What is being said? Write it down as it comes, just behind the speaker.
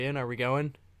Are we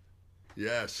going?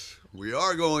 Yes, we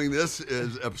are going. This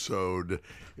is episode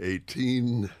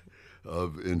 18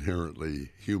 of Inherently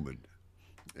Human.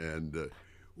 And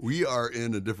we are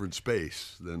in a different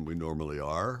space than we normally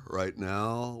are. Right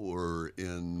now, we're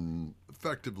in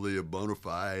effectively a bona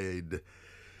fide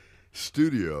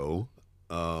studio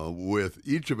with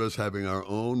each of us having our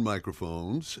own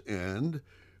microphones, and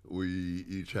we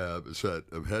each have a set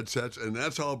of headsets, and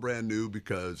that's all brand new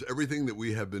because everything that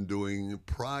we have been doing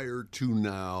prior to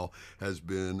now has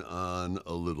been on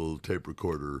a little tape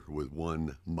recorder with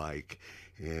one mic,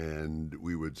 and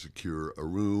we would secure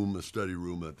a study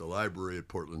room at the library at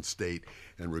Portland State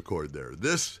and record there.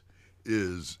 This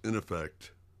is, in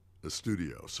effect, a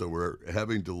studio, so we're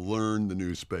having to learn the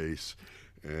new space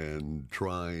and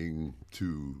trying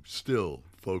to still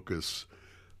focus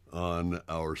on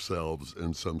ourselves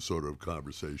in some sort of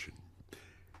conversation.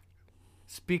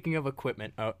 Speaking of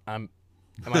equipment, am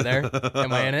I there?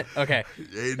 Am I in it? Okay.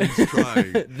 Aiden's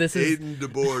trying. This is Aiden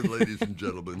DeBoard, ladies and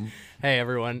gentlemen. Hey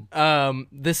everyone.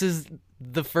 This is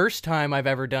the first time I've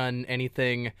ever done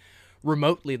anything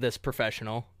remotely this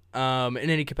professional, in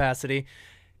any capacity.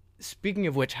 Speaking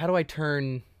of which, how do I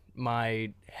turn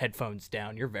my headphones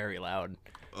down? You're very loud.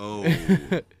 Oh,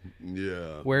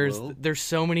 yeah. There's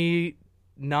so many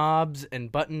knobs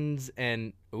and buttons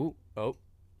and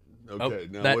Okay,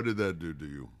 now what did that do to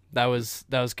you? That was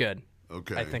good.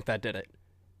 Okay. I think that did it.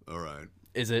 All right.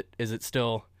 Is it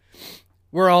still?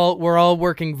 We're all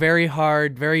working very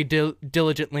hard, very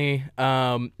diligently.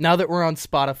 Now that we're on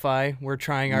Spotify, we're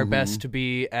trying our best to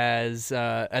be as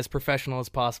professional as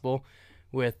possible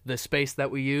with the space that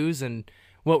we use and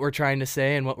what we're trying to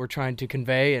say and what we're trying to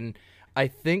convey. And I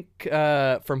think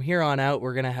from here on out,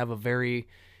 we're gonna have a very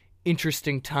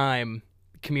interesting time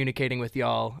communicating with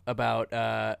y'all about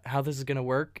how this is going to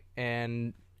work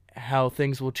and how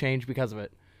things will change because of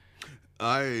it.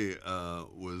 I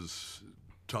was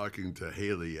talking to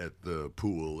Haley at the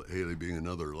pool, Haley being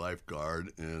another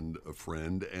lifeguard and a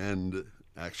friend and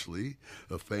actually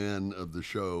a fan of the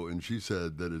show, and she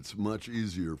said that it's much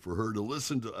easier for her to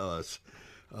listen to us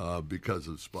because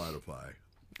of Spotify.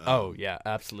 Oh, yeah,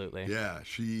 absolutely. Yeah,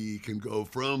 she can go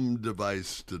from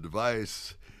device to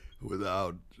device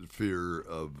without fear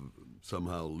of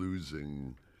somehow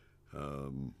losing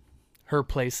her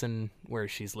place in where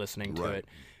she's listening to right.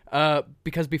 it.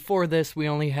 Because before this, we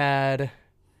only had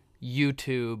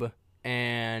YouTube,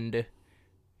 and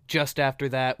just after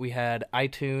that, we had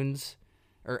iTunes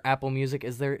or Apple Music.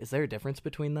 Is there a difference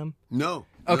between them? No.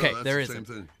 Okay, that's there the isn't.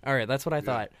 same thing. All right, that's what I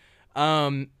thought.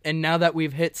 And now that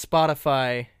we've hit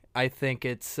Spotify, I think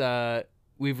it's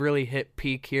we've really hit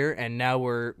peak here, and now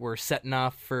we're setting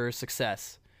off for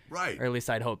success. Right. Or at least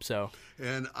I'd hope so.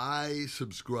 And I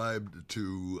subscribed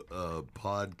to a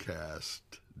podcast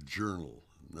journal.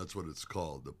 That's what it's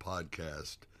called, the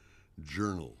podcast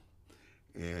journal.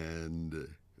 And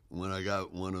when I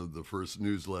got one of the first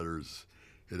newsletters,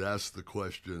 it asked the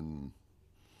question,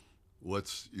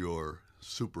 what's your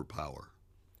superpower?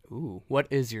 Ooh, what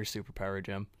is your superpower,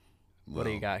 Jim? What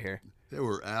do you got here? They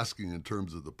were asking in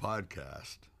terms of the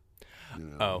podcast. You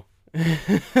know. Oh.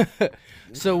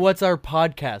 So what's our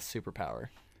podcast superpower?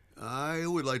 I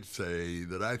would like to say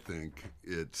that I think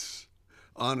it's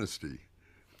honesty.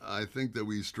 I think that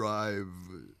we strive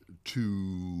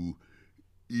to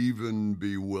even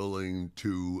be willing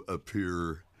to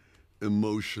appear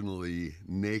emotionally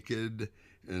naked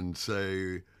and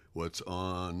say what's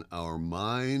on our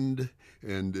mind.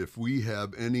 And if we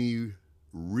have any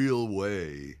real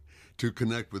way to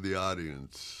connect with the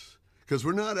audience, because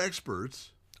we're not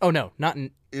experts. Oh, no, not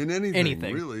in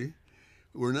anything. Really.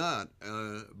 We're not.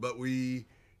 But we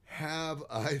have,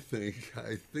 I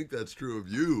think that's true of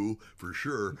you for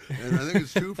sure. And I think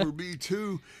it's true for me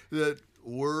too, that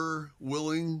we're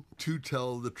willing to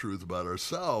tell the truth about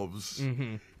ourselves.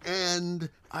 Mm-hmm. And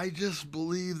I just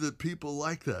believe that people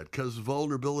like that because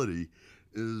vulnerability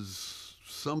is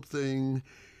something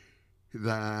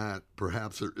that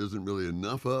perhaps there isn't really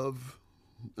enough of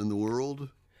in the world.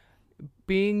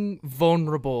 Being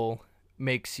vulnerable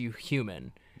makes you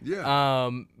human.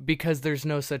 Yeah. Because there's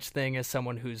no such thing as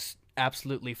someone who's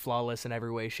absolutely flawless in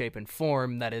every way, shape, and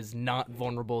form that is not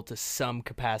vulnerable to some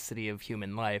capacity of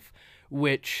human life,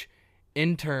 which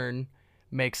in turn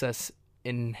makes us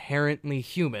inherently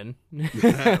human.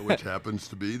 Which happens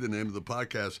to be the name of the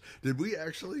podcast. Did we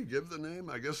actually give the name?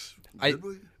 I guess, did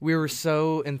we? We were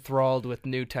so enthralled with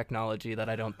new technology that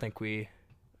I don't think we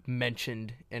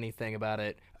mentioned anything about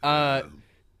it.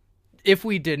 If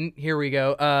we didn't, here we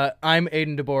go. I'm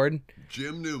Aiden DeBoard.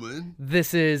 Jim Newman.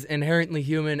 This is Inherently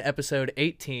Human, episode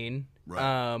 18.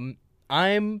 Right.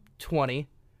 I'm 20.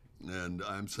 and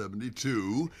I'm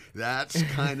 72. That's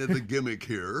kind of the gimmick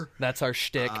here. That's our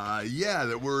shtick. Yeah,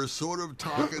 that we're sort of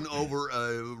talking over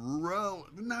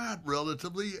not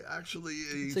relatively, actually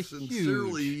a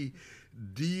sincerely huge,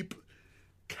 deep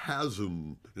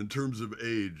chasm in terms of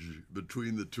age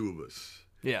between the two of us.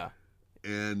 Yeah.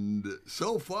 And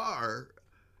so far,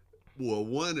 well,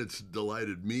 one, it's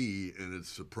delighted me and it's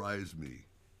surprised me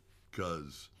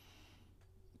because,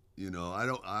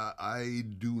 I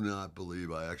do not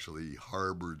believe I actually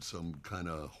harbored some kind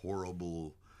of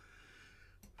horrible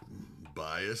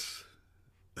bias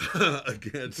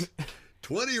against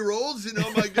 20-year-olds.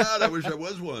 My God, I wish I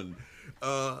was one.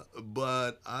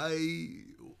 But I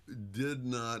did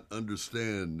not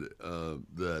understand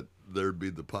that there'd be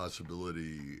the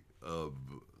possibility of,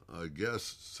 I guess,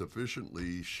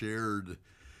 sufficiently shared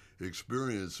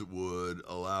experience that would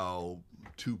allow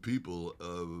two people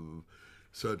of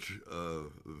such a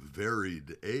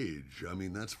varied age. I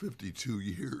mean, that's 52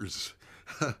 years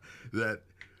that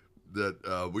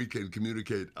we can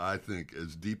communicate, I think,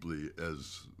 as deeply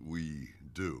as we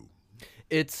do.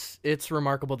 It's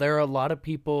remarkable. There are a lot of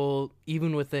people,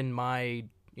 even within my,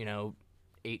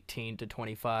 18 to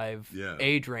 25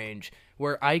 age range,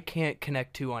 where I can't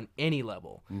connect to on any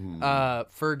level. Mm-hmm.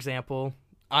 For example,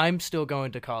 I'm still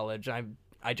going to college.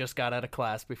 I just got out of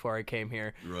class before I came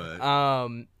here.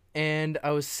 Right. And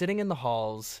I was sitting in the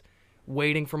halls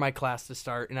waiting for my class to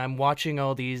start, and I'm watching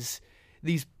all these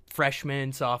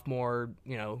freshmen, sophomore,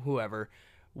 whoever,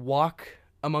 walk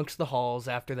amongst the halls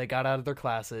after they got out of their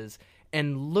classes,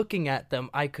 and looking at them,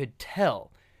 I could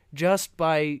tell just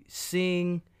by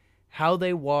seeing how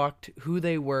they walked, who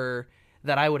they were,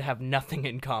 that I would have nothing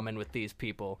in common with these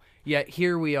people. Yet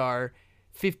here we are,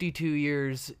 52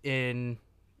 years in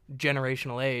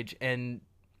generational age, and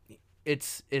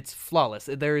it's flawless.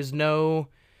 There is no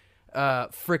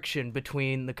friction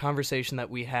between the conversation that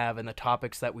we have and the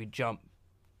topics that we jump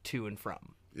to and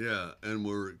from. Yeah, and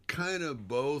we're kind of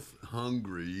both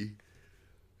hungry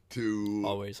to...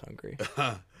 Always hungry.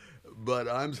 But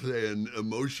I'm saying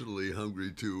emotionally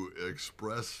hungry to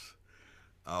express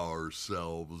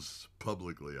ourselves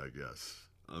publicly, I guess.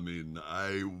 I mean,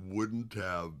 I wouldn't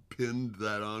have pinned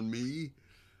that on me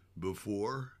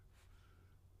before,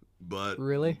 but...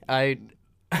 Really? Well,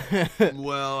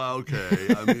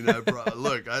 okay. I mean,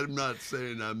 look, I'm not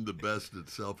saying I'm the best at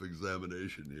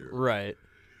self-examination here. Right.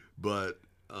 But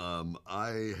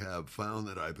I have found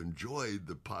that I've enjoyed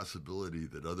the possibility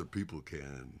that other people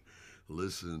can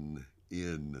listen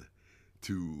in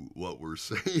to what we're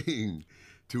saying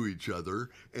to each other.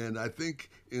 And I think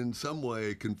in some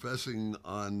way confessing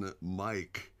on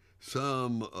mic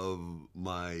some of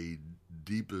my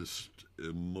deepest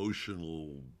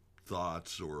emotional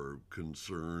thoughts or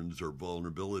concerns or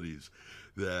vulnerabilities,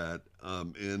 that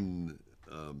in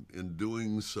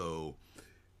doing so,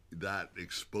 that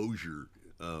exposure,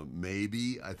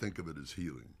 maybe I think of it as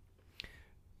healing.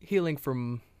 Healing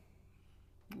from...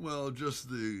 Well, just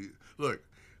look,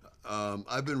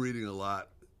 I've been reading a lot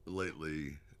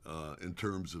lately in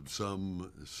terms of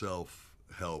some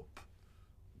self-help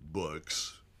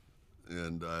books,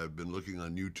 and I've been looking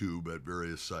on YouTube at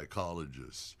various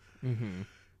psychologists. Mm-hmm.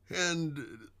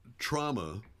 And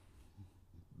trauma,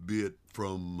 be it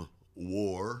from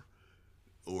war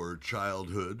or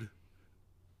childhood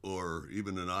or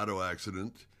even an auto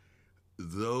accident,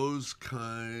 those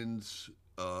kinds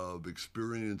of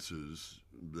experiences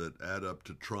that add up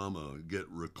to trauma get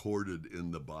recorded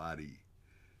in the body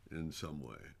in some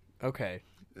way. Okay.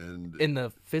 And in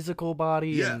the physical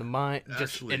body, in the mind,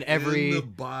 just in every... in the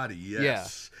body,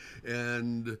 yes. Yeah.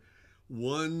 And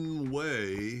one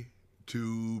way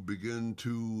to begin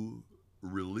to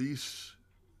release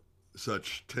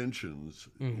such tensions,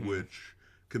 mm-hmm. which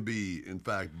can be, in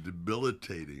fact,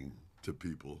 debilitating to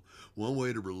people, one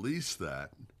way to release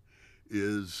that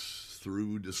is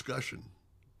through discussion.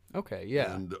 Okay,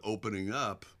 yeah. And opening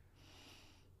up.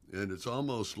 And it's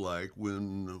almost like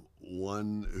when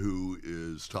one who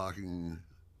is talking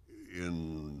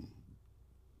in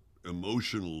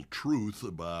emotional truth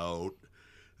about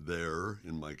their,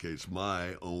 in my case,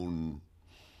 my own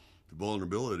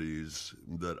vulnerabilities,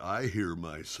 that I hear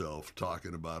myself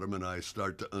talking about them and I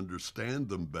start to understand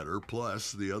them better.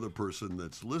 Plus, the other person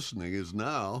that's listening is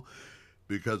now,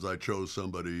 because I chose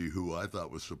somebody who I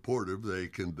thought was supportive, they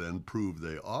can then prove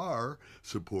they are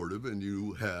supportive, and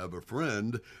you have a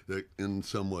friend that in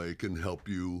some way can help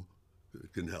you,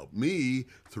 can help me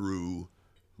through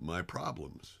my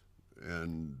problems.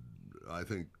 And I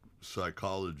think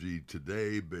psychology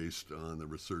today, based on the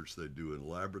research they do in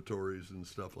laboratories and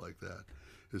stuff like that,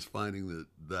 is finding that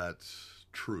that's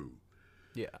true.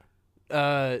 Yeah.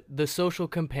 the social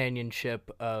companionship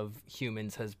of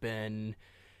humans has been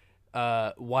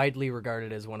widely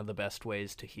regarded as one of the best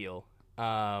ways to heal.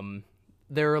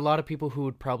 There are a lot of people who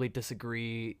would probably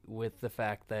disagree with the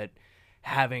fact that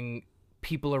having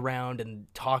people around and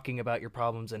talking about your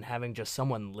problems and having just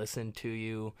someone listen to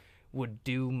you would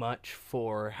do much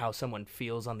for how someone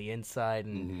feels on the inside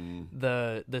and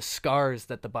the scars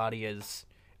that the body has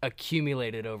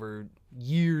accumulated over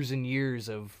years and years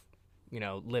of,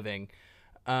 living.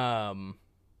 I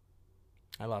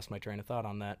lost my train of thought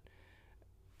on that.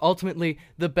 Ultimately,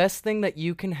 the best thing that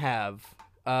you can have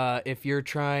if you're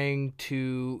trying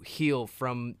to heal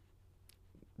from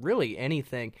really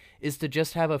anything is to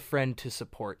just have a friend to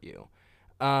support you.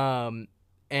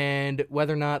 And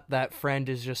whether or not that friend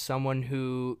is just someone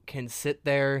who can sit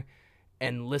there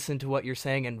and listen to what you're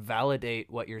saying and validate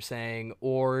what you're saying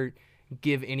or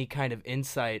give any kind of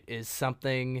insight is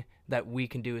something that we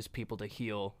can do as people to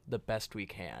heal the best we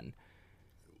can.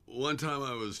 One time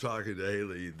I was talking to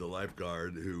Haley, the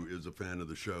lifeguard, who is a fan of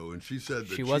the show, and she said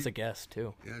that she was a guest,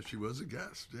 too. Yeah, she was a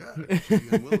guest. Yeah, she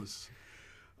and Willis.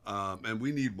 And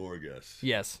we need more guests.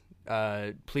 Yes.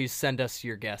 Please send us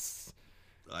your guests.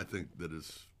 I think that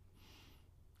is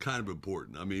kind of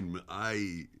important. I mean,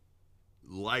 I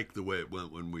like the way it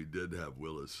went when we did have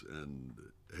Willis and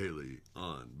Haley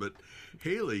on. But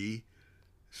Haley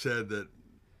said that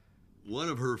one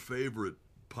of her favorite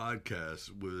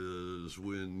podcasts was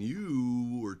when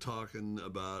you were talking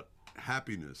about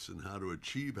happiness and how to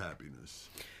achieve happiness.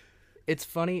 It's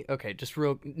funny. Okay, just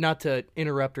not to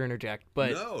interrupt or interject,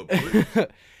 but no, please.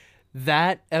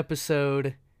 That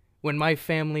episode, when my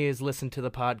family has listened to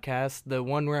the podcast, the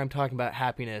one where I'm talking about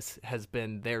happiness has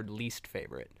been their least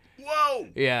favorite. Whoa!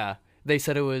 Yeah. They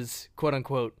said it was, quote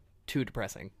unquote, too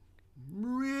depressing.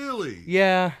 Really?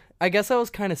 Yeah. I guess I was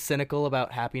kind of cynical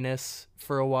about happiness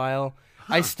for a while.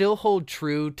 Huh. I still hold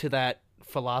true to that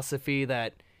philosophy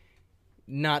that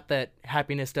not that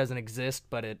happiness doesn't exist,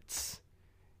 but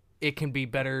it can be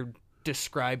better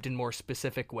described in more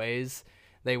specific ways.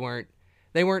 They weren't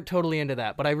totally into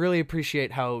that, but I really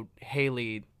appreciate how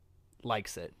Haley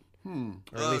likes it. Or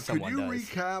at least someone does. Could you does.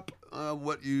 recap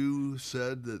what you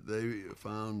said that they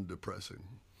found depressing?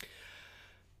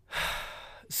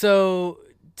 So,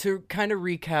 to kind of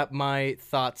recap my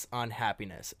thoughts on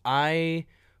happiness, I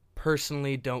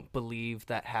personally don't believe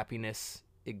that happiness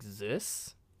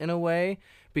exists in a way,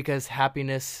 because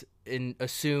happiness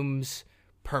assumes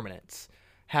permanence.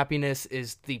 Happiness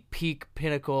is the peak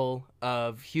pinnacle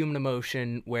of human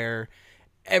emotion where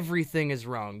everything is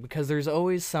wrong, because there's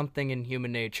always something in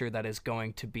human nature that is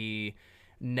going to be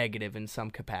negative in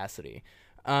some capacity.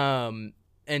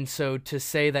 And so to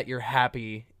say that you're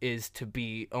happy is to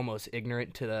be almost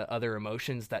ignorant to the other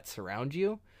emotions that surround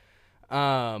you.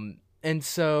 And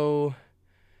so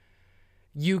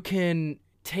you can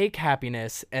take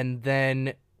happiness and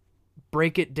then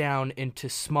break it down into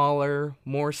smaller,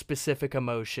 more specific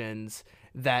emotions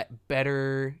that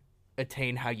better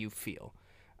attain how you feel.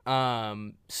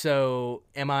 So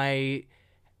am I,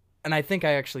 and I think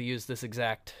I actually used this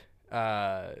exact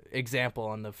example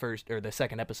on the first or the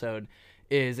second episode,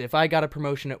 is if I got a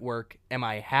promotion at work, am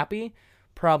I happy?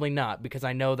 Probably not, because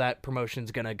I know that promotion's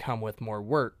going to come with more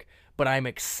work, but I'm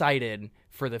excited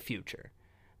for the future.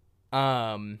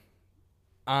 I'm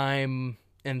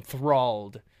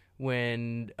enthralled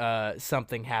when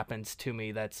something happens to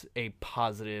me that's a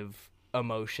positive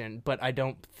emotion, but I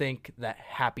don't think that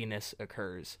happiness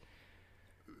occurs.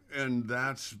 And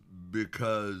that's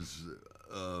because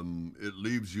it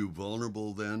leaves you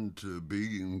vulnerable then to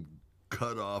being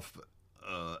cut off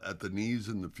at the knees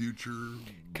in the future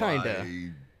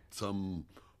by some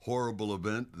horrible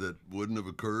event that wouldn't have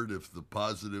occurred if the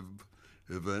positive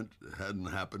event hadn't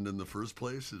happened in the first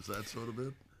place. Is that sort of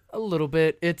it? A little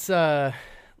bit. It's let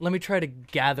me try to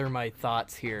gather my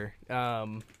thoughts here.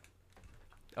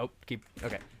 Okay.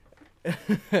 Okay.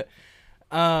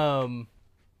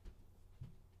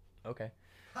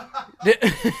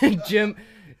 Jim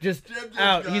just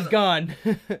out. He's gone.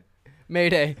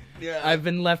 Mayday. Yeah. I've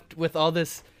been left with all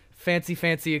this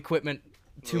fancy equipment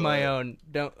to my own.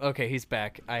 Okay, he's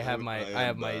back. I am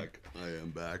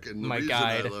back. And the my reason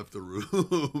guide. I left the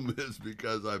room is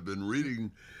because I've been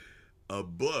reading a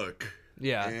book.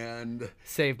 Yeah. And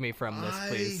save me from this,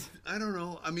 please. I don't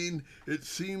know. I mean, it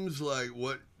seems like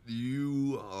what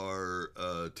you are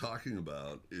talking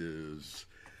about is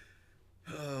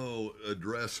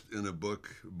addressed in a book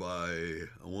by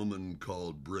a woman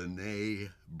called Brené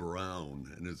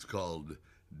Brown, and it's called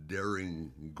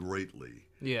Daring Greatly.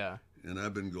 Yeah. And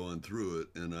I've been going through it,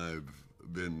 and I've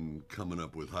been coming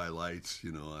up with highlights.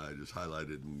 You know, I just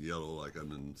highlighted in yellow like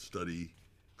I'm in study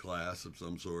class of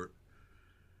some sort,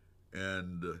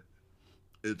 and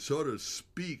it sort of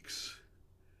speaks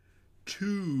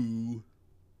to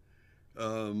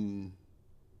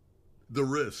the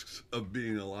risks of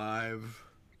being alive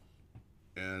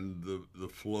and the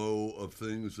flow of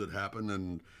things that happen.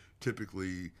 And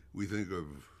typically we think of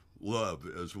love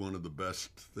as one of the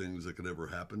best things that could ever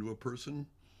happen to a person.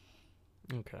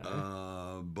 Okay.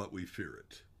 But we fear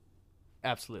it.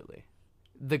 Absolutely.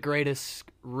 The greatest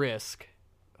risk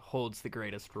holds the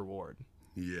greatest reward.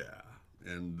 Yeah.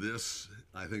 And this,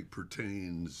 I think,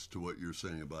 pertains to what you're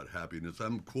saying about happiness.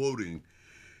 I'm quoting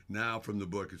now from the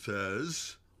book. It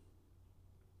says,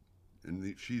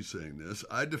 and she's saying this,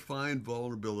 I define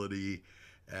vulnerability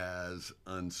as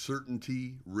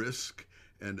uncertainty, risk,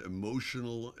 and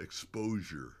emotional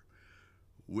exposure.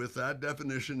 With that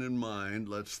definition in mind,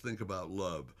 let's think about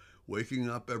love. Waking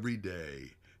up every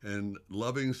day and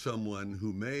loving someone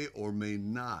who may or may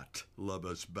not love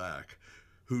us back,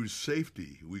 whose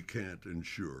safety we can't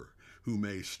ensure, who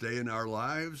may stay in our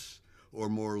lives or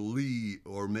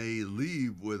may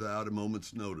leave without a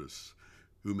moment's notice,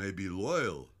 who may be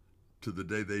loyal to the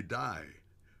day they die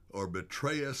or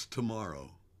betray us tomorrow.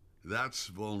 That's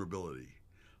vulnerability.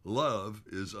 Love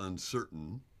is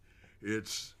uncertain.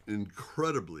 It's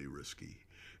incredibly risky.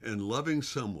 And loving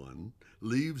someone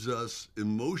leaves us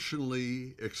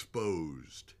emotionally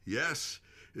exposed. Yes,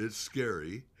 it's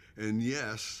scary. And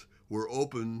yes, we're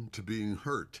open to being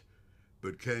hurt.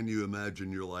 But can you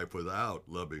imagine your life without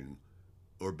loving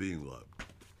or being loved?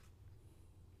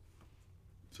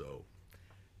 So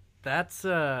That's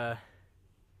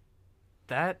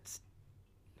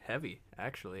heavy,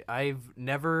 actually. I've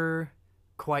never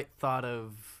quite thought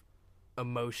of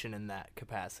emotion in that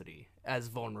capacity as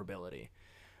vulnerability.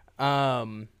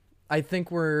 I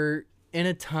think we're in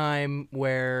a time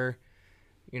where,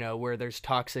 where there's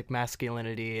toxic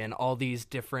masculinity and all these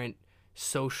different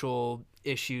social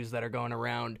issues that are going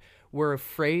around. We're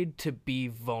afraid to be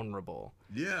vulnerable.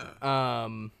 yeah.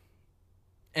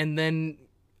 And then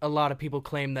a lot of people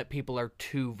claim that people are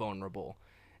too vulnerable.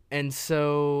 And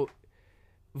so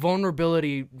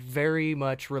vulnerability very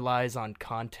much relies on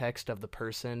context of the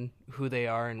person, who they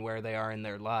are and where they are in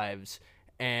their lives,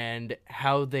 and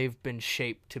how they've been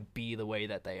shaped to be the way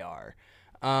that they are.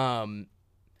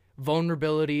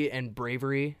 Vulnerability and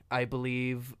bravery, I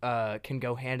believe, can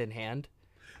go hand in hand.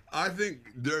 I think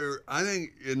that's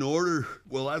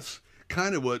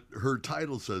kind of what her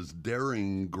title says,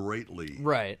 daring greatly.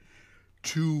 Right.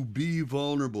 To be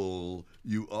vulnerable,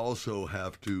 you also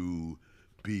have to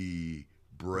be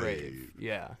brave.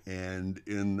 Yeah. And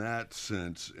in that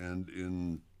sense, and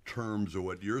in terms of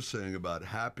what you're saying about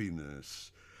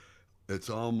happiness,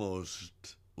 it's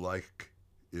almost like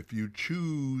if you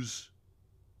choose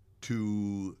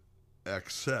to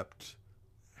accept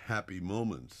happy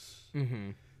moments,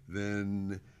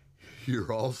 then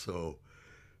you're also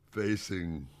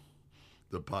facing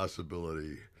the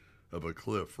possibility of a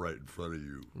cliff right in front of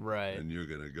you. Right. And you're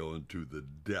going to go into the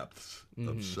depths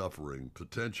of suffering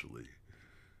potentially.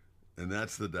 And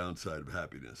that's the downside of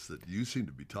happiness that you seem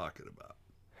to be talking about.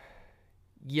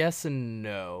 Yes and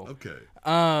no. Okay.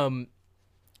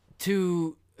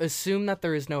 To assume that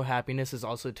there is no happiness is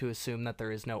also to assume that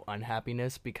there is no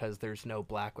unhappiness, because there's no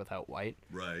black without white.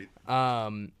 Right.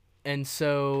 And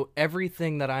so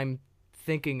everything that I'm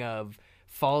thinking of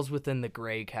falls within the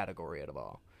gray category of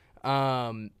all.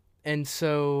 And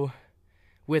so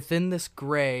within this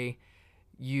gray,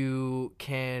 you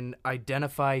can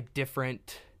identify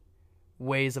different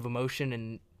ways of emotion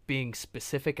and being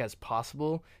specific as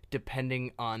possible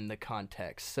depending on the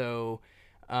context. So,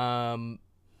 am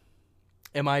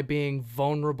I being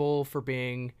vulnerable for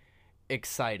being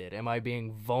excited? Am I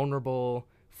being vulnerable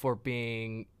for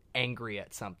being angry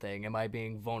at something? Am I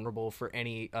being vulnerable for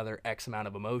any other X amount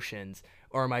of emotions?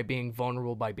 Or am I being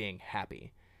vulnerable by being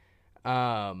happy?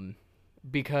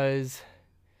 Because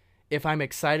if I'm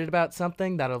excited about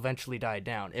something, that'll eventually die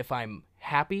down. If I'm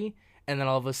happy and then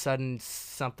all of a sudden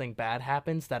something bad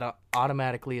happens, that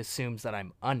automatically assumes that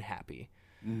I'm unhappy.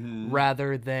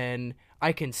 Rather than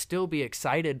I can still be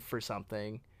excited for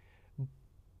something,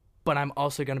 but I'm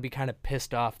also going to be kind of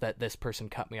pissed off that this person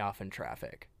cut me off in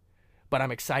traffic. But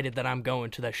I'm excited that I'm going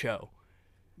to the show.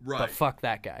 Right. But fuck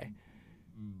that guy.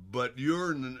 But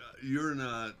you're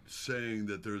not saying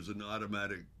that there's an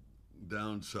automatic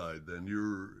downside then.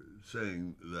 You're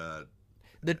saying that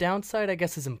the downside, I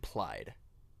guess, is implied.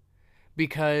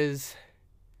 Because,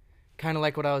 kind of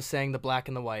like what I was saying, the black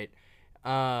and the white.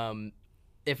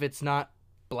 If it's not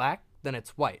black, then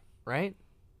it's white, right?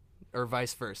 Or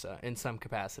vice versa, in some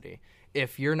capacity.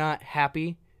 If you're not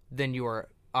happy, then you are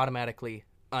automatically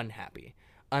unhappy.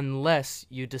 unless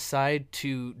you decide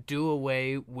to do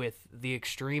away with the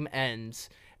extreme ends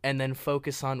and then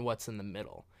focus on what's in the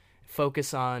middle.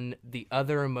 Focus on the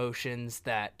other emotions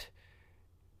that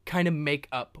kind of make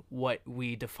up what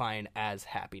we define as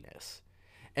happiness.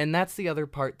 And that's the other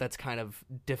part that's kind of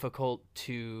difficult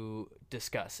to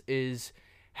discuss, is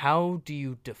how do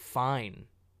you define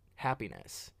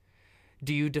happiness?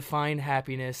 Do you define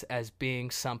happiness as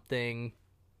being something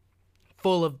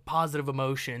full of positive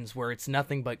emotions where it's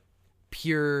nothing but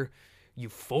pure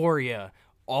euphoria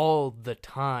all the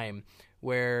time,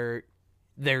 where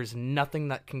there's nothing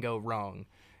that can go wrong?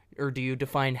 Or do you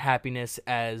define happiness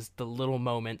as the little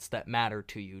moments that matter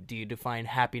to you? Do you define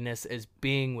happiness as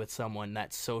being with someone,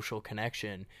 that social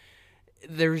connection?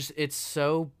 It's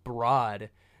so broad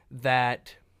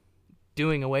that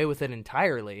doing away with it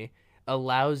entirely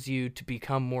allows you to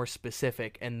become more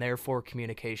specific, and therefore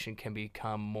communication can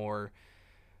become more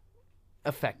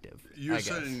effective. You're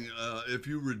saying if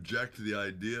you reject the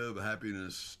idea of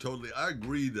happiness totally, I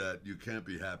agree that you can't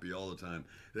be happy all the time,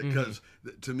 because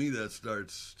to me that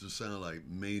starts to sound like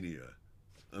mania.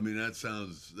 I mean, that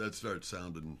starts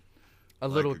sounding a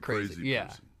like little a crazy, yeah,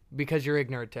 person. because you're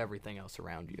ignorant to everything else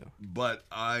around you. But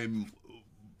I'm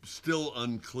still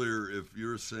unclear if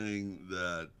you're saying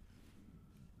that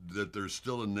there's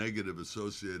still a negative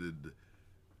associated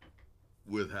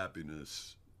with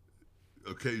happiness.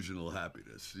 Occasional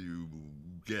happiness. You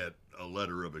get a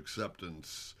letter of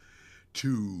acceptance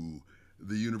to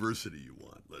the university you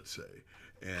want, let's say,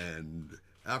 and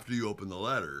after you open the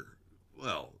letter,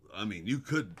 well, I mean,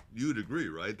 you'd agree,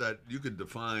 right, that you could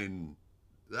define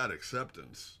that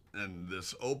acceptance and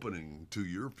this opening to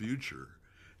your future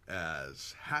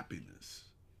as happiness.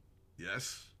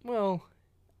 Yes? Well,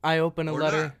 I open a Or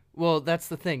letter. not. Well, that's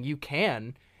the thing. You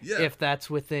can, Yeah. if that's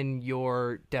within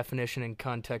your definition and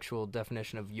contextual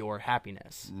definition of your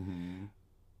happiness. Mm-hmm.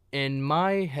 In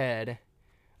my head,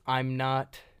 I'm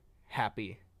not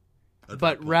happy, At that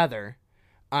but point. rather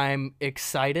I'm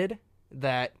excited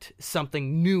that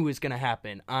something new is going to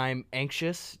happen. I'm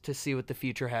anxious to see what the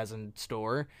future has in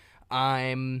store.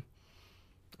 I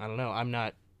don't know, I'm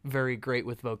not very great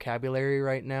with vocabulary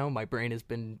right now. My brain has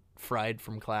been fried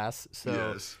from class. So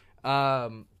Yes.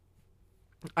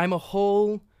 I'm a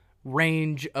whole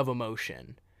range of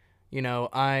emotion. You know,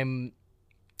 I'm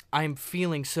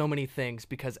feeling so many things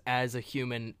because as a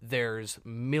human, there's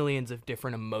millions of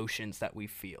different emotions that we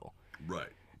feel.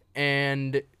 Right.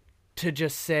 And to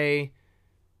just say,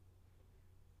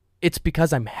 it's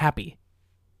because I'm happy,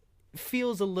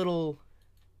 feels a little...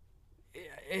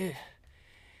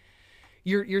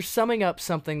 You're summing up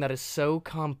something that is so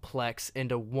complex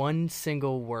into one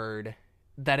single word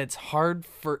that it's hard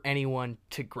for anyone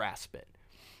to grasp it.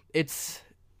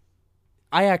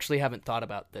 I actually haven't thought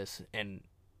about this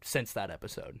since that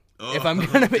episode. Oh, If I'm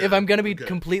gonna be okay.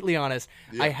 completely honest,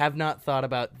 Yeah. I have not thought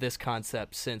about this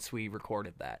concept since we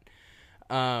recorded that.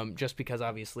 Just because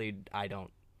obviously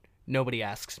nobody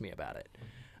asks me about it.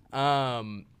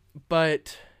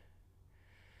 But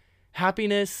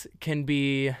happiness can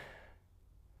be,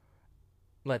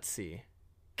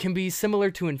 can be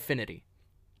similar to infinity.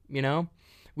 You know?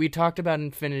 We talked about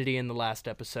infinity in the last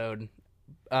episode,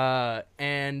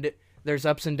 and there's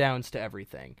ups and downs to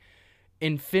everything.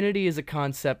 Infinity is a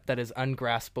concept that is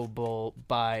ungraspable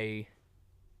by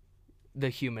the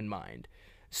human mind.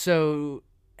 So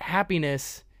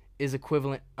happiness is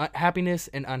equivalent. Happiness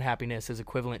and unhappiness is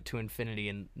equivalent to infinity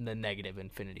and the negative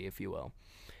infinity, if you will.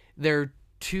 They're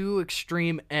two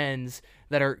extreme ends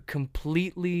that are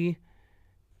completely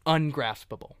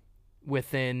ungraspable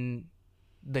within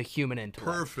the human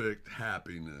intellect. Perfect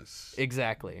happiness.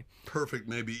 Exactly. Perfect,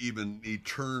 maybe even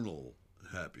eternal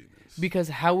happiness. Because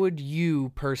how would you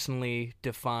personally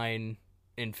define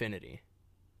infinity?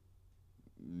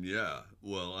 Yeah,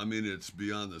 well, I mean, it's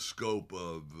beyond the scope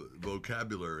of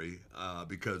vocabulary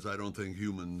because I don't think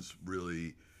humans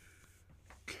really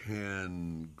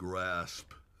can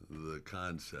grasp the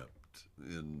concept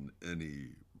in any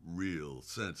real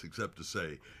sense, except to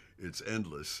say it's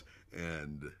endless,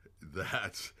 and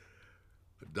that's ...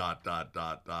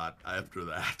 after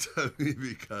that. I mean,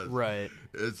 because Right.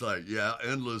 it's like, yeah,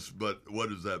 endless, but what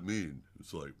does that mean?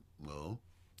 It's like, well,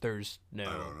 There's no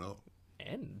I don't know.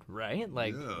 end, right?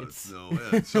 Like, Yeah, it's no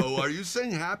end. So are you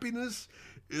saying happiness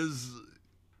is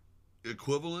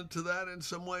equivalent to that in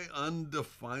some way,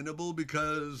 undefinable?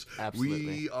 Because Absolutely.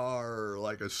 we are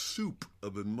like a soup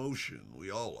of emotion. We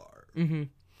all are. Mhm.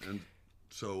 And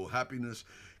so happiness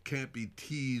can't be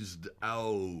teased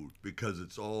out because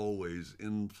it's always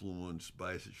influenced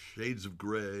by shades of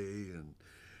gray and,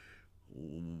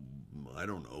 I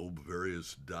don't know,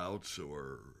 various doubts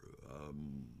or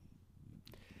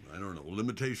I don't know,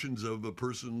 limitations of a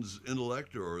person's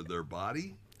intellect or their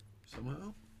body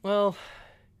somehow? Well,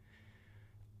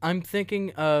 I'm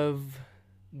thinking of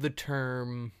the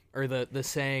term or the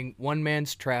saying, one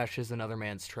man's trash is another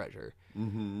man's treasure.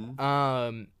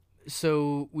 Mm-hmm.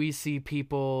 So we see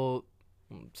people,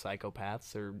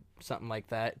 psychopaths or something like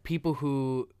that, people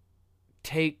who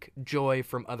take joy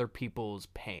from other people's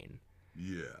pain.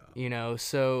 Yeah.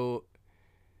 So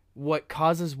what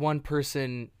causes one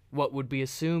person what would be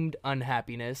assumed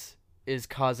unhappiness is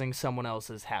causing someone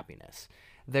else's happiness.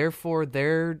 Therefore,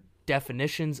 their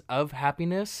definitions of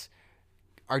happiness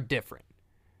are different,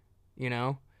 you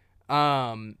know?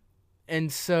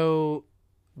 And so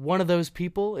one of those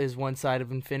people is one side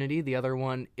of infinity, the other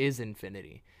one is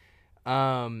infinity.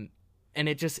 And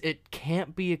it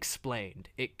can't be explained.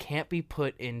 It can't be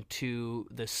put into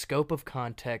the scope of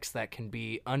context that can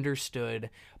be understood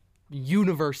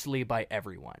universally by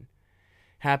everyone.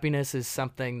 Happiness is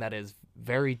something that is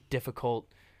very difficult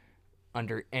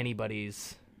under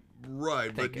anybody's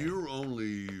Right, but thinking. your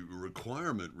only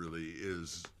requirement really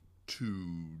is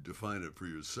to define it for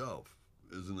yourself.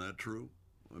 Isn't that true?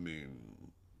 I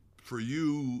mean, for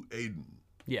you, Aiden,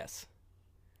 Yes.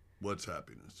 what's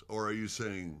happiness? Or are you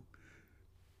saying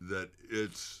that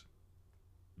it's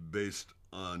based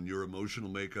on your emotional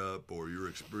makeup or your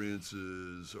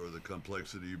experiences or the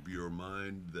complexity of your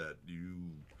mind that you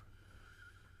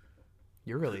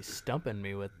You're really stumping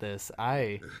me with this.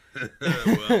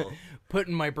 well,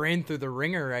 Putting my brain through the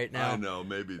ringer right now. I know,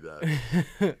 maybe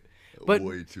that's But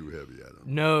way too heavy. I don't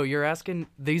know. no, you're asking.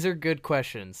 These are good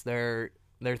questions. They're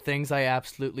things I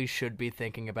absolutely should be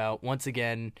thinking about. Once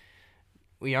again,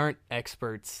 we aren't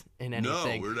experts in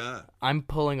anything. No, we're not. I'm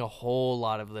pulling a whole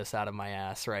lot of this out of my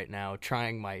ass right now,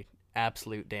 trying my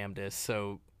absolute damnedest.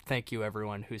 So thank you,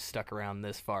 everyone who's stuck around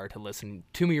this far to listen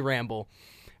to me ramble.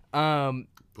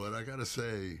 But I gotta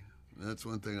say, that's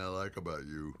one thing I like about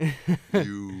you.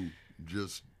 You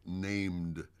just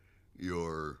named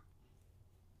your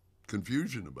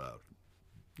confusion about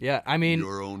Yeah, I mean,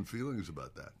 your own feelings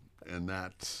about that. And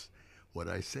that's what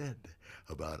I said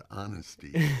about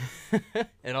honesty.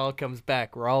 it all comes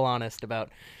back. We're all honest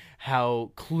about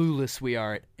how clueless we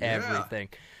are at Yeah. everything.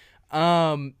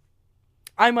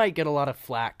 I might get a lot of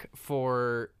flack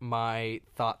for my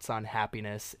thoughts on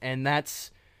happiness, and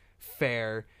that's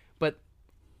fair. But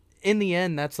in the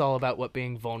end, that's all about what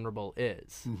being vulnerable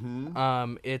is.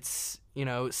 It's,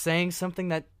 saying something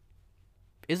that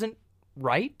isn't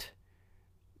right,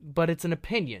 but it's an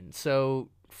opinion. So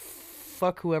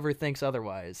fuck whoever thinks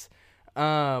otherwise.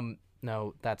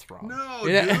 No, that's wrong. No,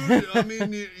 dude. I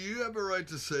mean, you have a right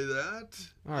to say that.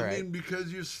 All I right. mean,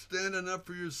 because you're standing up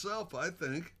for yourself, I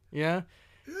think. Yeah.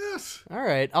 Yes. All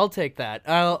right, I'll take that.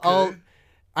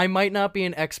 I might not be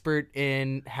an expert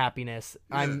in happiness.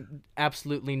 Yeah. I'm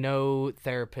absolutely no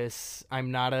therapist. I'm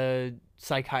not a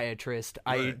psychiatrist.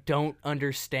 I Right. don't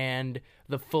understand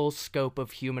the full scope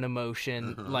of human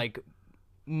emotion like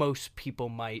most people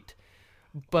might.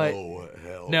 But Oh,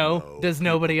 hell no, no. does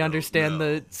nobody People understand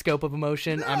don't. the scope of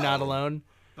emotion? I'm not No. alone.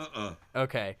 Uh-uh.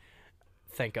 Okay.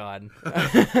 Thank God.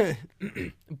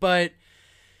 But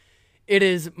it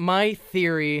is my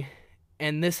theory,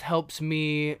 and this helps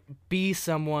me be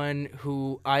someone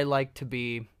who I like to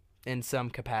be in some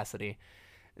capacity,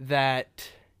 that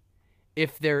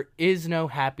if there is no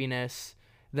happiness,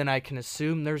 then I can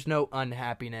assume there's no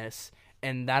unhappiness,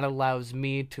 and that allows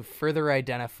me to further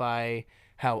identify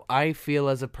how I feel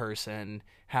as a person,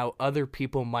 how other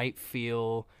people might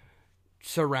feel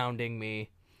surrounding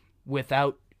me,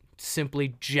 without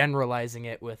simply generalizing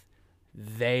it with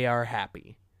they are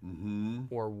happy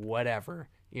or whatever.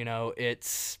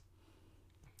 It's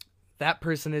that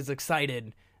person is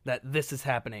excited that this is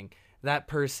happening. That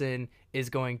person is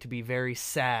going to be very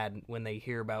sad when they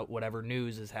hear about whatever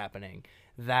news is happening.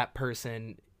 That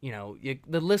person, the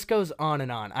list goes on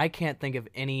and on. I can't think of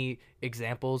any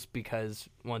examples because,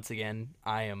 once again,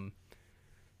 I am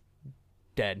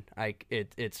dead.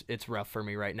 It's rough for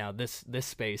me right now. This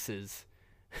space is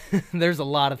there's a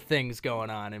lot of things going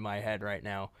on in my head right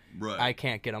now. Right. I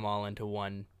can't get them all into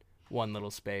one little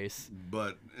space.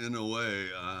 But in a way,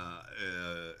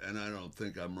 and I don't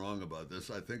think I'm wrong about this,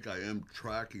 I think I am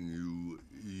tracking you.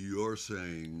 You're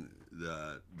saying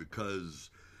that because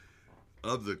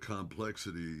of the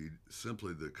complexity,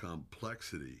 simply the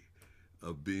complexity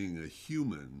of being a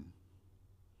human,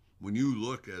 when you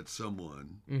look at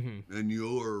someone and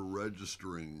you're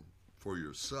registering for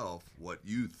yourself what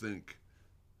you think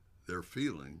they're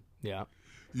feeling, Yeah.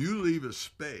 you leave a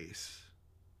space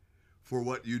for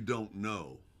what you don't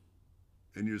know.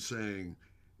 And you're saying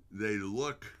they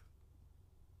look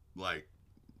like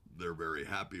they're very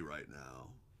happy right now,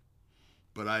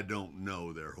 but I don't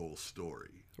know their whole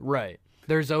story. Right.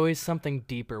 There's always something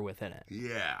deeper within it.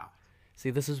 Yeah.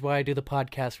 See, this is why I do the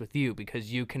podcast with you,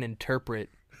 because you can interpret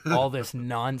all this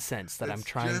nonsense that I'm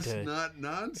trying It's to... just not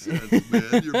nonsense,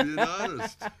 man. You're being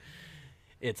honest.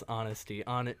 It's honesty.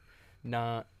 I'm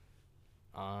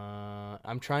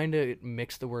trying to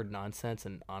mix the word nonsense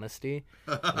and honesty,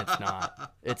 and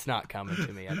it's not coming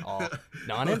to me at all.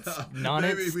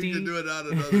 Maybe we can do it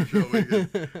on another show. We can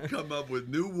come up with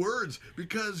new words,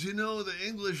 because, the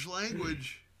English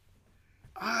language...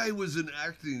 I was in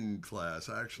acting class.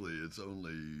 Actually, it's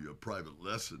only a private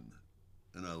lesson,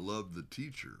 and I love the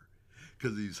teacher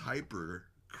because he's hyper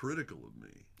critical of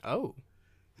me. Oh.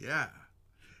 Yeah.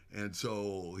 And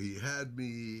so he had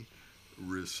me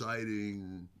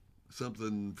reciting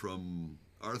something from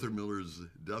Arthur Miller's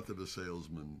Death of a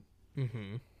Salesman.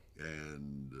 Mm-hmm.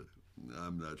 And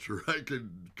I'm not sure I could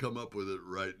come up with it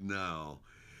right now,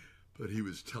 but he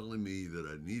was telling me that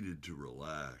I needed to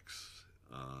relax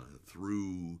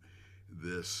through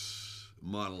this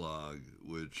monologue,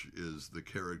 which is the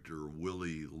character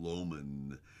Willie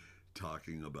Loman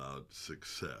talking about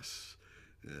success.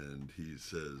 And he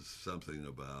says something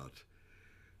about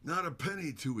not a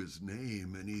penny to his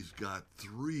name, and he's got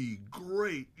 3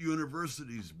 great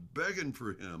universities begging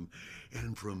for him.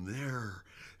 And from there,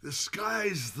 the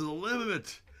sky's the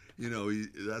limit.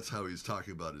 That's how he's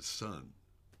talking about his son.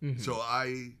 Mm-hmm. So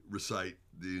I recite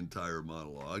the entire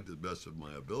monologue to the best of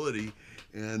my ability,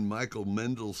 and Michael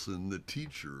Mendelsohn, the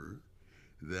teacher,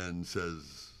 then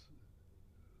says,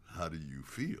 "How do you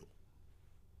feel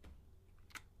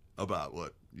about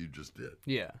what you just did?"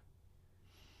 Yeah.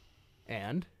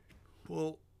 And?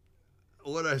 Well,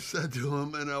 what I said to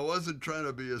him, and I wasn't trying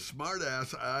to be a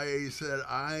smartass, I said,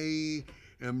 I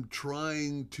am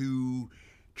trying to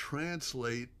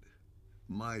translate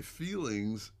my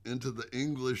feelings into the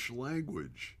English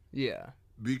language. Yeah.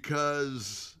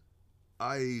 Because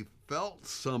I felt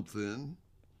something,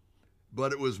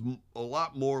 but it was a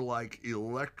lot more like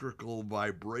electrical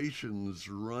vibrations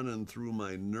running through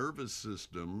my nervous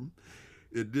system.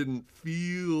 It didn't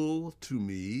feel to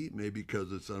me, maybe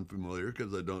because it's unfamiliar,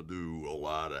 because I don't do a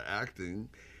lot of acting.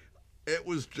 It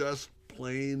was just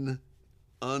plain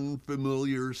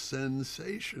unfamiliar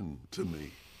sensation to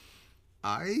me.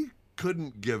 I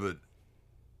couldn't give it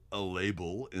a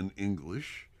label in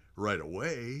English right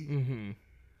away. Mm-hmm.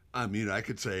 I mean, I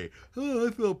could say, I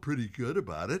felt pretty good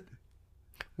about it.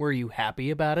 Were you happy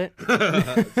about it?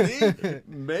 See,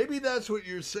 maybe that's what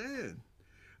you're saying.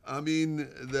 I mean,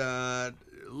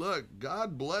 look,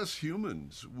 God bless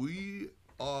humans. We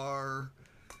are,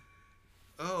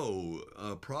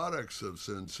 products of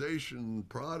sensation,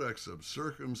 products of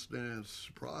circumstance,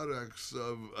 products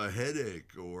of a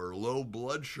headache or low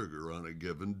blood sugar on a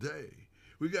given day.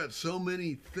 We got so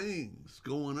many things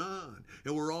going on,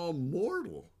 and we're all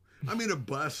mortal. I mean, a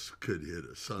bus could hit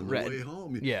us on the way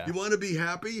home. Yeah. You want to be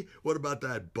happy? What about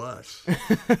that bus?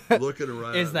 Looking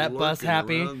around. Is that bus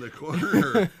happy? Around the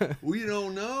corner. We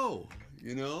don't know,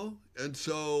 And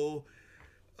so,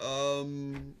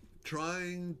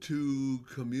 trying to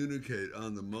communicate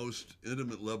on the most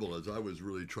intimate level, as I was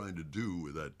really trying to do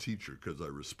with that teacher, because I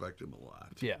respect him a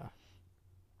lot. Yeah.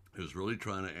 I was really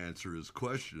trying to answer his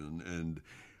question, and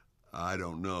I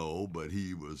don't know, but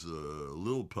he was a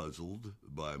little puzzled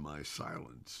by my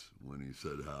silence when he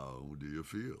said, "How do you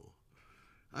feel?"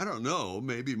 I don't know.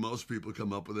 Maybe most people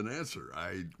come up with an answer.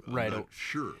 I'm not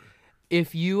sure.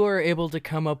 If you are able to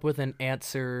come up with an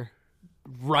answer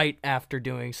right after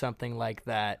doing something like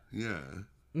that,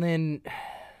 then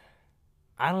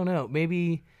I don't know.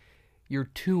 Maybe you're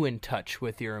too in touch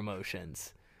with your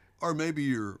emotions. Or maybe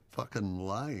you're fucking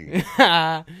lying.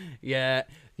 Yeah,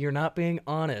 you're not being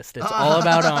honest. It's all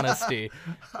about honesty.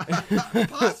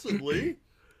 Possibly.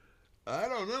 I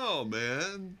don't know,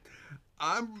 man.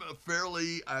 I've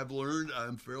learned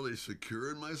I'm fairly secure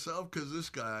in myself, because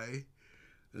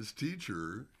this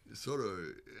teacher, sort of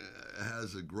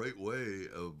has a great way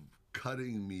of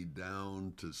cutting me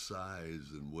down to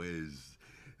size in ways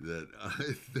that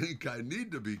I think I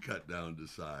need to be cut down to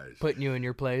size. Putting you in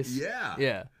your place? Yeah.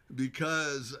 Yeah.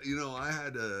 Because, I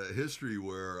had a history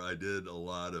where I did a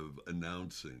lot of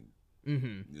announcing,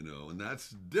 and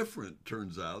that's different,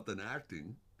 turns out, than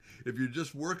acting. If you're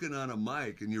just working on a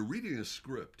mic and you're reading a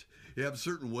script, you have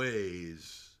certain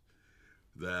ways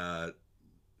that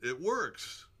it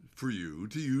works for you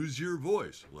to use your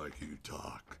voice. Like you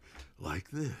talk like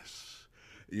this,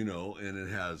 and it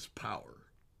has power.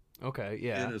 Okay,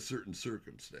 yeah. In a certain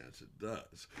circumstance, it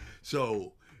does.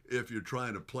 So if you're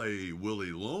trying to play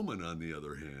Willie Loman, on the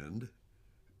other hand,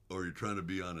 or you're trying to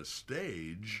be on a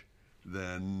stage,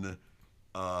 then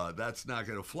that's not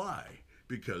going to fly,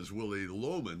 because Willie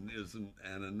Loman isn't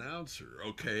an announcer,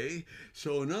 okay?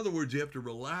 So in other words, you have to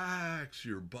relax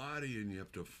your body and you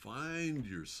have to find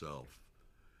yourself,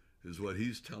 is what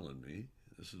he's telling me.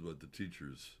 This is what the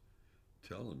teacher's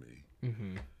telling me.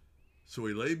 Mm-hmm. So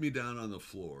he laid me down on the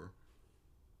floor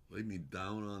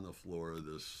of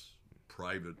this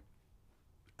private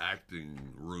acting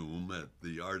room at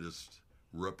the Artist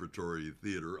Repertory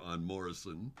Theater on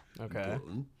Morrison in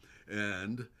Portland.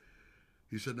 And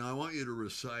he said, now I want you to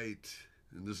recite,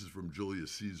 and this is from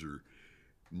Julius Caesar,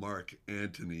 Mark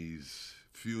Antony's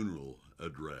funeral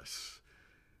address,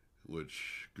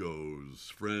 which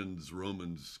goes, friends,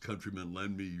 Romans, countrymen,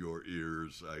 lend me your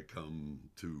ears. I come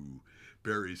to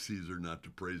bury Caesar, not to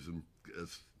praise him.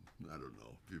 I don't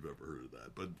know if you've ever heard of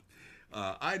that, but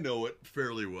I know it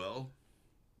fairly well.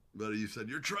 But he said,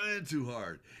 you're trying too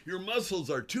hard. Your muscles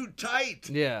are too tight.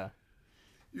 Yeah.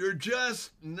 You're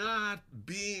just not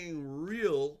being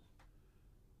real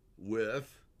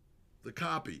with the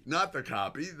copy. Not the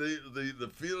copy,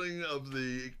 the feeling of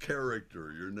the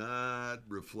character. You're not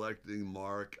reflecting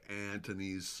Mark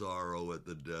Antony's sorrow at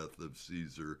the death of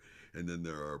Caesar, and then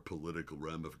there are political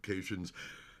ramifications.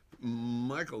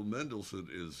 Michael Mendelsohn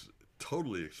is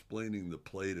totally explaining the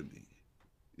play to me,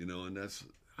 and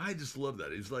I just love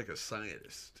that. He's like a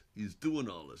scientist. He's doing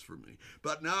all this for me.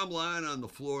 But now I'm lying on the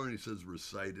floor, and he says,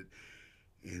 recite it.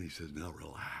 And he says, now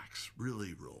relax,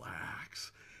 really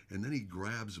relax. And then he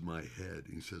grabs my head,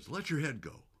 and he says, let your head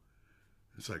go.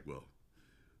 It's like, well,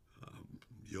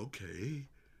 you okay? He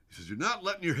says, you're not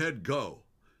letting your head go.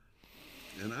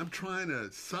 And I'm trying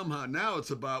to somehow, now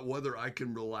it's about whether I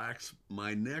can relax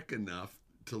my neck enough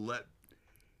to let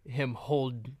him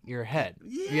hold your head.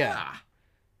 Yeah.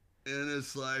 And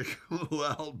it's like,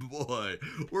 well, boy,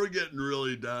 we're getting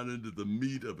really down into the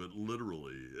meat of it,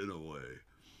 literally, in a way.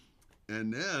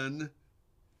 And then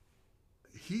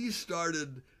he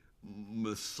started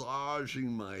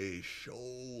massaging my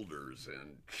shoulders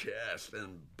and chest,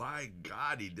 and by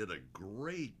God, he did a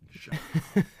great job.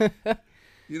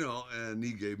 And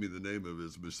he gave me the name of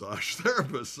his massage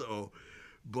therapist.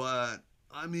 But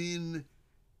I mean,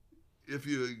 if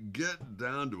you get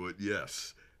down to it,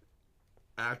 yes,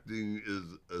 acting is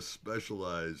a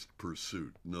specialized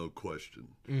pursuit, no question.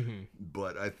 Mm-hmm.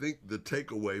 But I think the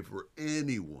takeaway for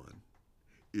anyone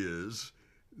is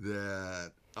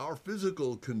that our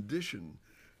physical condition,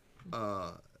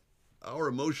 our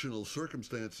emotional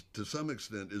circumstance, to some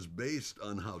extent, is based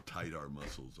on how tight our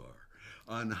muscles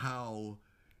are, on how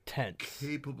tense,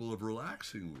 capable of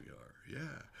relaxing we are.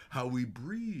 Yeah, how we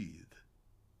breathe.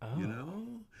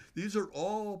 Oh. These are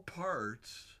all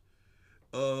parts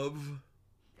of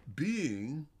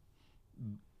being,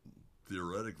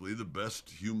 theoretically, the best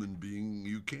human being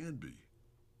you can be.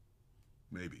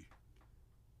 Maybe.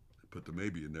 I put the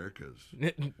maybe in there because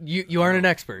you aren't an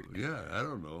expert. Yeah, I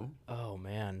don't know. Oh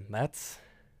man, that's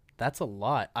a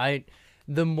lot.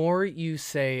 The more you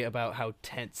say about how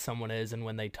tense someone is and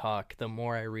when they talk, the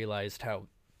more I realized how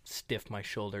stiff my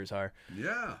shoulders are.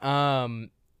 Yeah.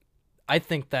 I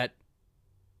think that,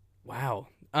 wow.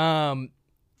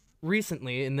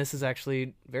 Recently, and this is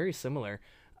actually very similar,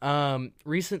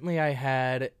 recently I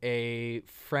had a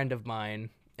friend of mine,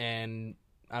 and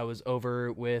I was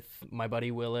over with my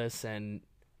buddy Willis and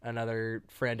another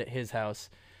friend at his house,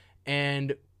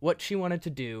 and what she wanted to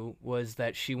do was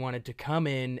that she wanted to come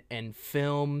in and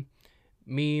film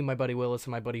me, my buddy Willis,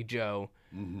 and my buddy Joe,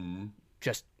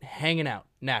 just hanging out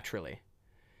naturally.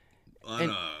 On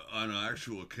an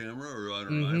actual camera or on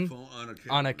an iPhone? On a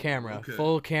camera. On a camera. Okay.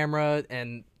 Full camera,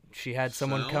 and she had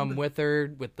someone come with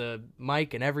her with the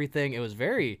mic and everything. It was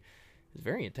very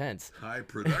intense. High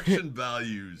production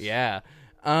values. Yeah.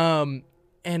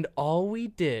 And all we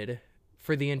did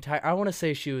for the entire, I want to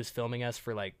say she was filming us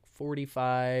for like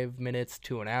 45 minutes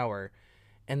to an hour,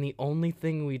 and the only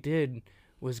thing we did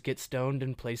was get stoned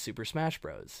and play Super Smash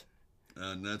Bros.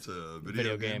 And that's a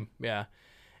video game? Yeah.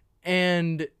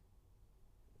 And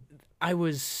I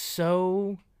was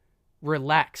so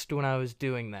relaxed when I was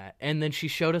doing that. And then she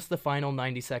showed us the final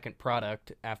 90-second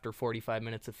product after 45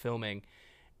 minutes of filming.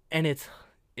 And it's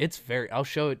very, I'll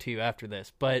show it to you after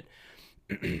this, but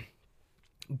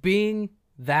being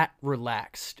that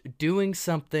relaxed, doing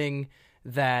something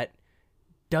that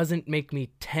doesn't make me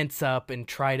tense up and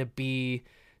try to be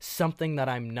something that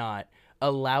I'm not,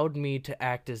 allowed me to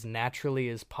act as naturally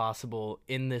as possible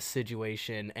in this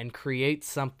situation and create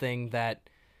something that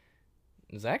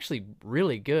is actually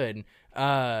really good.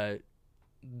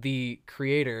 The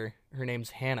creator, her name's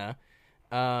Hannah,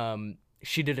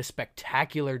 she did a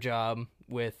spectacular job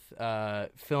with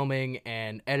filming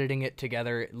and editing it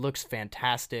together. It looks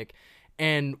fantastic.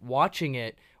 And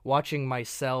watching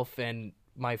myself and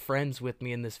my friends with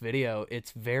me in this video,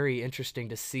 it's very interesting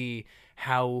to see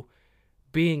how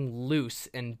being loose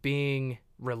and being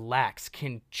relaxed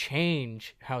can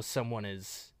change how someone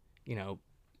is,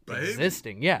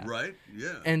 existing. Yeah. Right?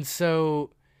 Yeah. And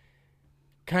so,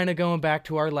 kind of going back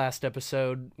to our last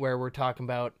episode where we're talking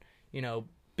about,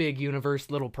 big universe,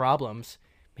 little problems,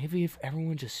 maybe if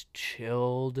everyone just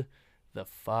chilled the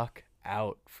fuck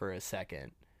out for a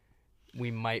second, we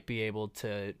might be able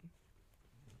to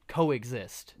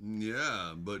coexist.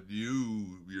 Yeah, but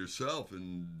you yourself,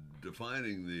 in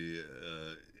defining the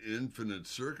infinite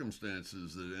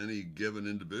circumstances that any given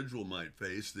individual might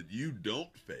face that you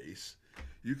don't face,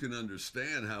 you can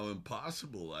understand how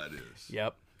impossible that is.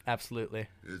 Yep, absolutely.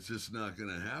 It's just not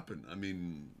going to happen. I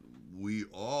mean, we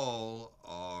all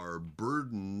are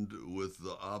burdened with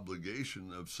the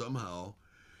obligation of somehow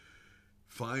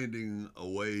finding a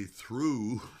way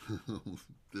through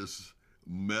this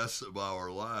mess of our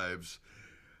lives,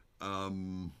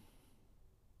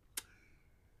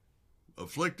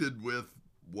 afflicted with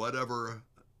whatever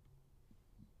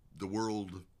the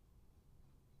world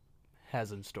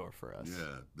has in store for us.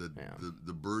 Yeah,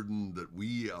 the burden that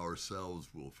we ourselves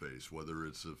will face, whether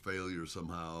it's a failure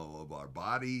somehow of our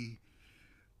body,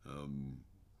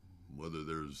 whether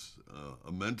there's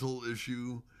a mental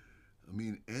issue. I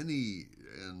mean,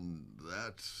 and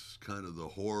that's kind of the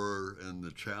horror and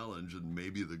the challenge and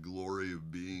maybe the glory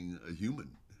of being a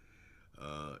human,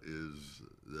 is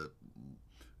that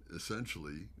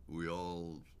essentially we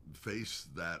all face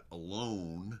that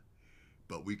alone,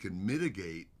 but we can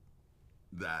mitigate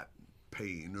that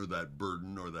pain or that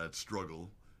burden or that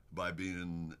struggle by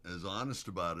being as honest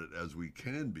about it as we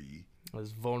can be.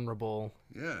 As vulnerable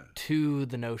Yeah. to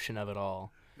the notion of it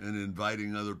all. And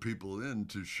inviting other people in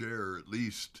to share at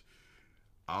least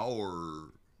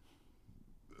our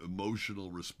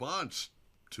emotional response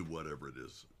to whatever it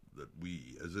is that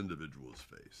we as individuals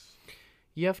face.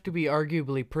 You have to be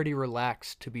arguably pretty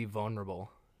relaxed to be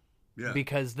vulnerable. Yeah.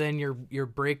 Because then you're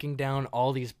breaking down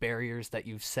all these barriers that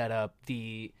you've set up,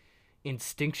 the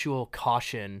instinctual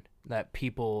caution that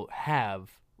people have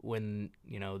when,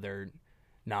 they're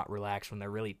not relaxed, when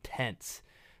they're really tense.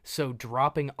 So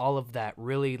dropping all of that,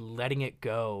 really letting it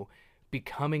go,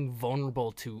 becoming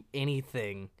vulnerable to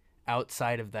anything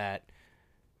outside of that,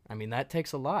 I mean, that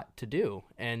takes a lot to do.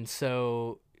 And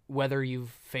so whether you've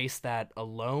faced that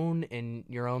alone in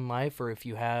your own life or if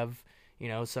you have,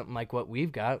 something like what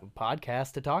we've got, a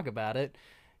podcast to talk about it,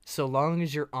 so long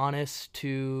as you're honest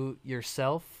to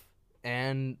yourself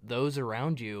and those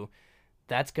around you,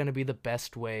 that's going to be the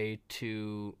best way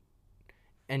to...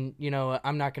 And,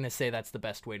 I'm not going to say that's the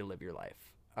best way to live your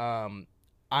life.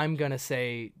 I'm going to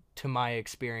say, to my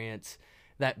experience,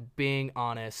 that being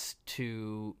honest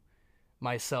to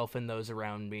myself and those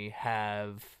around me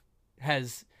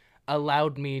has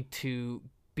allowed me to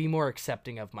be more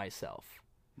accepting of myself.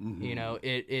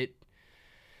 Mm-hmm.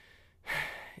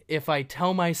 If I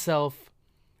tell myself,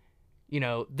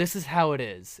 this is how it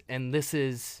is, and this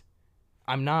is,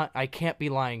 I can't be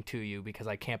lying to you because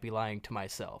I can't be lying to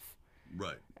myself.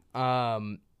 Right.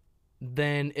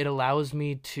 Then it allows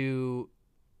me to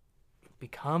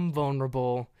become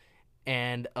vulnerable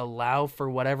and allow for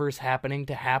whatever's happening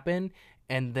to happen,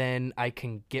 and then I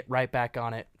can get right back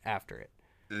on it after it.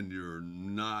 And you're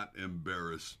not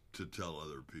embarrassed to tell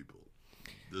other people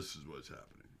this is what's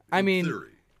happening.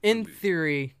 In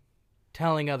theory,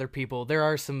 telling other people, there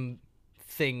are some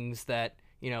things that,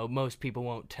 most people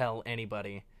won't tell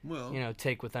anybody. Well,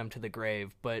 take with them to the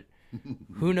grave, but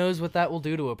who knows what that will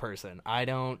do to a person? I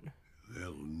don't.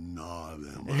 They'll gnaw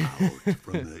them out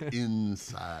from the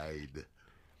inside.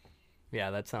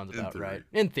 Yeah, that sounds about right.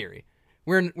 In theory.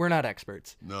 We're not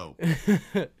experts. No.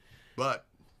 But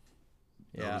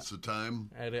notice the time?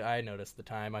 I noticed the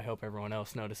time. I hope everyone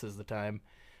else notices the time.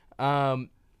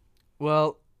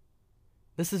 Well,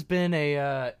 this has been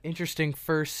a interesting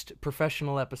first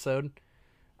professional episode.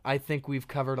 I think we've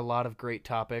covered a lot of great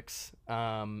topics,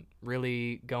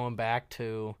 really going back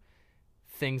to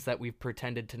things that we've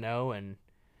pretended to know and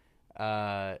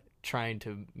trying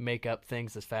to make up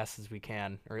things as fast as we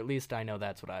can, or at least I know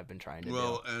that's what I've been trying to do.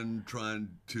 Well, and trying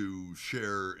to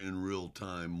share in real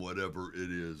time whatever it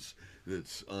is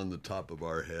that's on the top of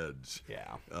our heads.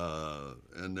 Yeah.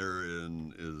 And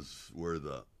therein is where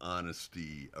the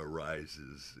honesty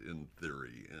arises in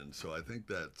theory. And so I think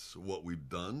that's what we've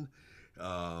done.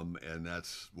 And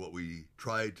that's what we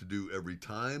try to do every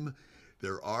time.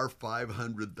 There are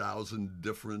 500,000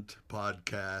 different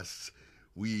podcasts.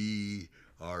 We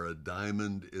are a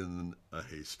diamond in a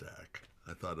haystack.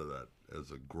 I thought of that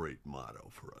as a great motto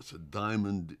for us. A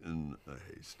diamond in a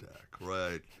haystack,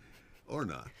 right? Or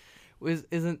not.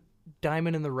 Isn't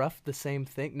Diamond in the rough the same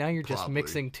thing? Now you're just Probably.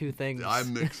 mixing two things.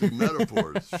 I'm mixing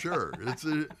metaphors. Sure. It's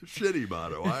a shitty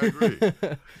motto. I agree.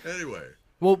 Anyway.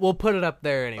 We'll put it up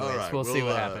there anyways. All right. We'll see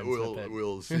what happens we'll, with it.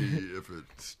 We'll see if it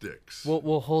sticks.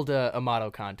 We'll hold a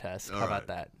motto contest. How about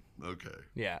that? Okay.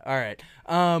 Yeah. All right.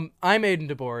 I'm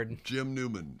Aiden DeBoard. Jim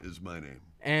Newman is my name.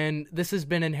 And this has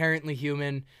been Inherently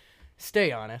Human.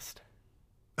 Stay honest.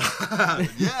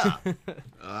 Yeah.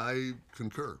 I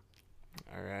concur.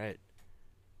 All right.